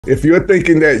If you're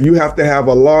thinking that you have to have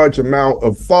a large amount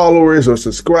of followers or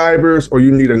subscribers, or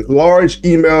you need a large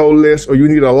email list, or you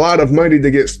need a lot of money to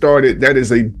get started, that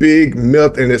is a big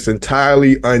myth and it's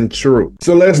entirely untrue.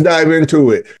 So let's dive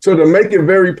into it. So to make it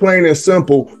very plain and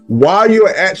simple, while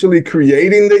you're actually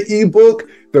creating the ebook,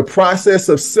 the process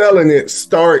of selling it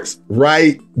starts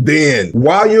right then.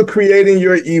 While you're creating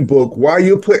your ebook, while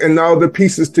you're putting all the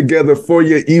pieces together for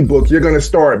your ebook, you're going to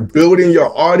start building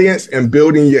your audience and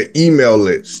building your email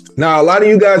list. Now, a lot of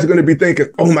you guys are going to be thinking,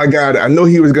 oh my God, I know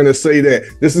he was going to say that.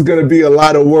 This is going to be a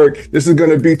lot of work. This is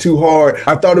going to be too hard.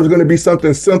 I thought it was going to be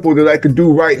something simple that I could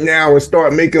do right now and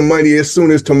start making money as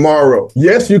soon as tomorrow.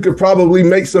 Yes, you could probably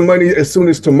make some money as soon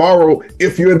as tomorrow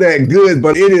if you're that good,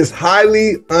 but it is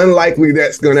highly unlikely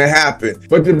that's going to happen.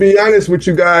 But to be honest with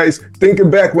you guys, thinking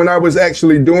back when I was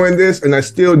actually doing this, and I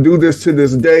still do this to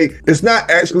this day, it's not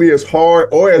actually as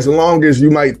hard or as long as you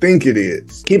might think it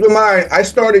is. Keep in mind, I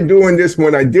started doing this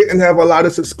when I didn't have a lot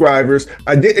of subscribers,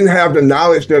 I didn't have the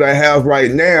knowledge that I have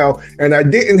right now, and I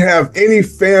didn't have any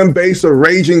fan base or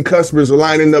raging customers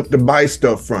lining up to buy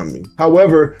stuff from me.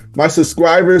 However, my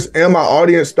subscribers and my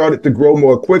audience started to grow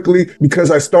more quickly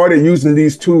because I started using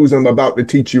these tools I'm about to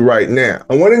teach you right now.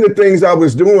 And one of the things I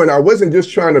was doing, I wasn't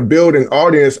just trying to build an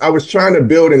audience, I was trying to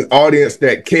build an audience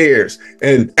that cares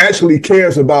and actually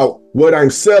cares about what I'm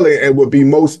selling and would be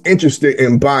most interested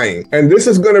in buying. And this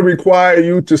is going to require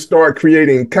you to start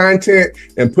creating content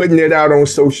and putting it out on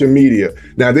social media.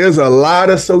 Now, there's a lot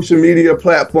of social media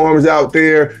platforms out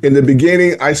there. In the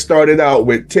beginning, I started out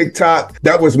with TikTok.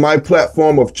 That was my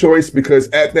platform of choice because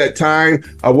at that time,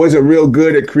 I wasn't real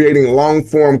good at creating long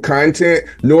form content,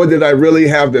 nor did I really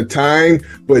have the time.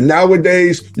 But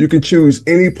nowadays, you can choose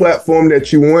any platform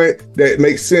that you want that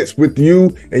makes sense with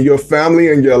you and your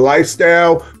family and your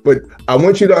lifestyle. But I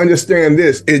want you to understand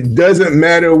this. It doesn't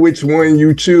matter which one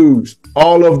you choose.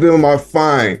 All of them are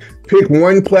fine. Pick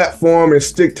one platform and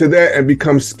stick to that and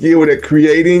become skilled at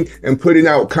creating and putting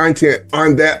out content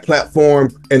on that platform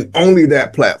and only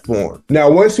that platform. Now,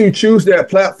 once you choose that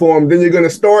platform, then you're going to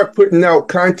start putting out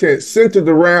content centered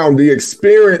around the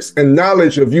experience and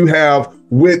knowledge of you have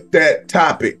with that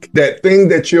topic, that thing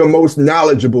that you're most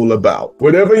knowledgeable about.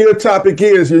 Whatever your topic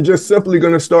is, you're just simply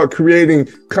going to start creating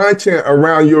content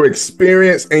around your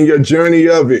experience and your journey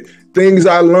of it. Things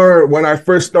I learned when I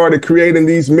first started creating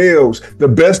these meals, the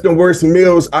best and worst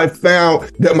meals I found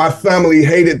that my family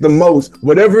hated the most.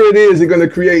 Whatever it is, you're going to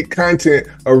create content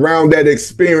around that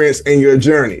experience and your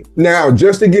journey. Now,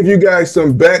 just to give you guys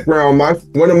some background,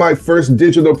 one of my first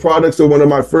digital products or one of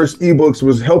my first ebooks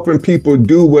was helping people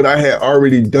do what I had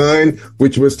already done,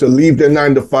 which was to leave their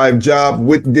 9-to-5 job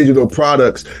with digital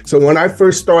products. So when I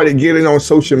first started getting on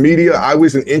social media, I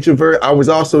was an introvert. I was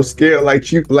also scared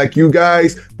like you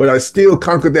guys, but I still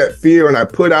conquered that fear and I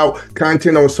put out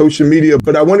content on social media.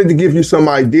 But I wanted to give you some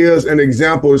ideas and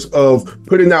examples of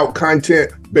putting out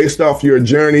content based off your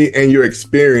journey and your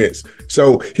experience.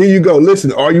 So here you go.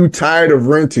 Listen, are you tired of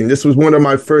renting? This was one of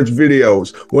my first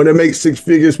videos. Want to make 6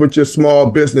 figures with your small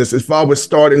business? If I was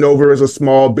starting over as a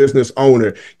small business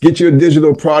owner, get your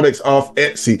digital products off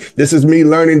Etsy. This is me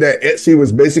learning that Etsy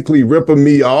was basically ripping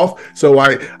me off. So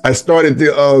I started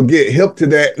to get hip to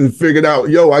that and figured out,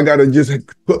 I got to just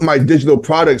put my digital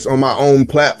products on my own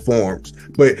platforms.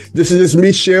 But this is just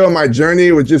me sharing my journey.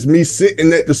 It was just me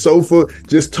sitting at the sofa,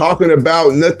 just talking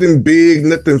about nothing big,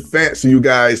 nothing fancy, you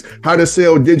guys. How to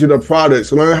sell digital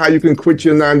products, learn how you can quit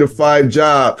your 9-to-5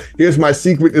 job. Here's my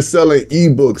secret to selling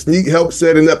ebooks. Need help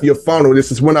setting up your funnel.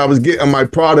 This is when I was getting my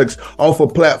products off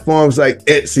of platforms like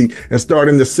Etsy and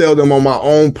starting to sell them on my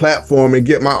own platform and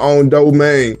get my own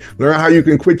domain. Learn how you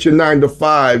can quit your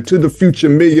 9-to-5 to the future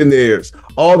millionaires.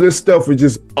 All this stuff was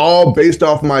just all based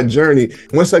off my journey.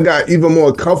 Once I got even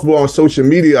more comfortable on social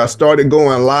media, I started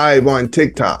going live on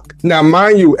TikTok. Now,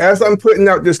 mind you, as I'm putting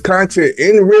out this content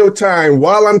in real time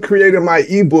while I'm creating my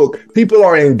ebook, people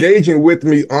are engaging with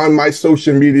me on my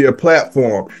social media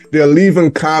platform. They're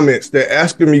leaving comments. They're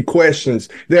asking me questions.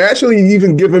 They're actually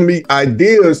even giving me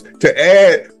ideas to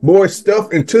add more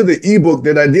stuff into the ebook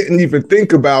that I didn't even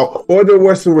think about, or there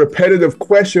were some repetitive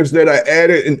questions that I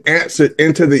added and answered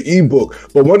into the ebook.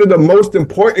 But one of the most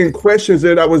important questions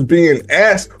that I was being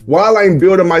asked while I'm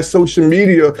building my social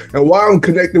media and while I'm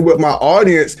connecting with my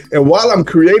audience and while I'm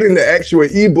creating the actual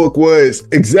ebook was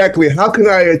exactly how can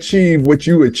I achieve what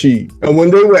you achieve? And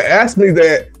when they would ask me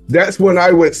that, that's when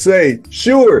I would say,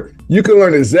 sure, you can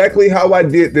learn exactly how I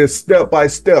did this step by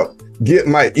step. Get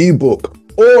my ebook.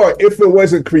 Or if it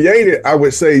wasn't created, I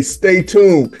would say, stay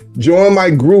tuned, join my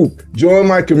group, join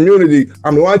my community.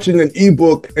 I'm launching an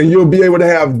ebook and you'll be able to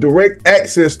have direct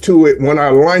access to it when I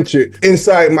launch it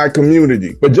inside my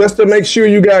community. But just to make sure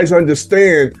you guys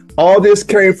understand, all this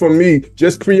came from me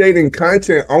just creating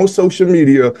content on social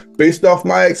media based off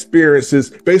my experiences,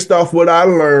 based off what I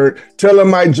learned,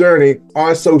 telling my journey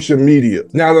on social media.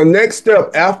 Now, the next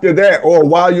step after that, or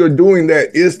while you're doing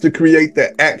that, is to create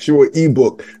the actual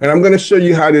ebook. And I'm going to show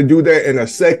you how to do that in a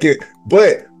second.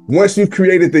 But once you've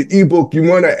created the ebook, you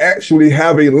want to actually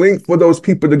have a link for those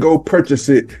people to go purchase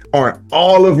it on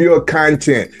all of your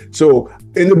content. So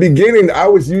in the beginning, I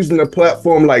was using a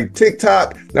platform like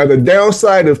TikTok. Now, the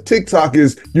downside of TikTok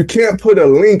is you can't put a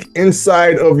link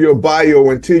inside of your bio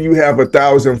until you have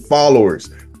 1,000 followers.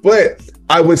 But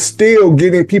I was still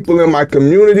getting people in my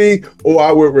community, or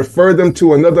I would refer them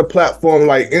to another platform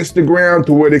like Instagram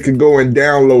to where they could go and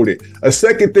download it. A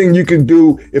second thing you can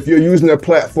do if you're using a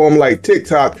platform like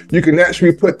TikTok, you can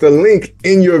actually put the link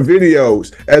in your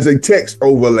videos as a text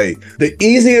overlay. The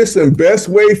easiest and best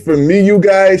way for me, you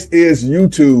guys, is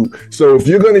YouTube. So if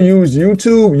you're going to use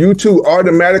YouTube, YouTube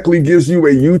automatically gives you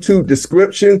a YouTube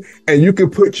description, and you can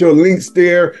put your links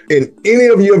there in any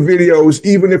of your videos,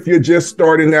 even if you're just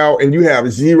starting out and you have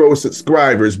 0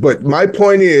 subscribers. But my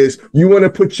point is, you want to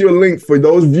put your link for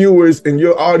those viewers in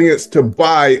your audience to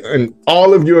buy in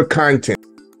all of your content.